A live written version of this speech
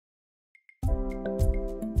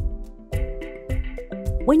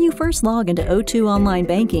When you first log into O2 Online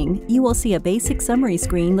Banking, you will see a basic summary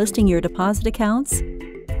screen listing your deposit accounts,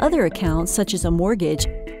 other accounts such as a mortgage,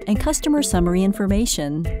 and customer summary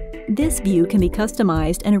information. This view can be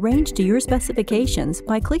customized and arranged to your specifications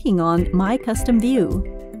by clicking on My Custom View.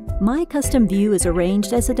 My Custom View is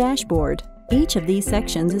arranged as a dashboard. Each of these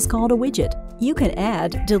sections is called a widget. You can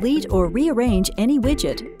add, delete, or rearrange any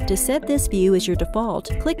widget. To set this view as your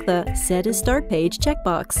default, click the Set as Start Page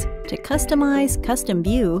checkbox. To customize Custom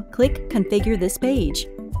View, click Configure this page.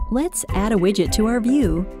 Let's add a widget to our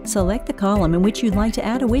view. Select the column in which you'd like to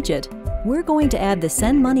add a widget. We're going to add the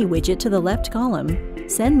Send Money widget to the left column.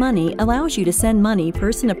 Send Money allows you to send money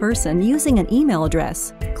person to person using an email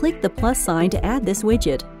address. Click the plus sign to add this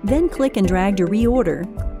widget, then click and drag to reorder.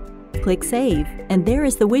 Click Save, and there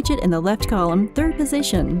is the widget in the left column, third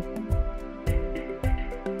position.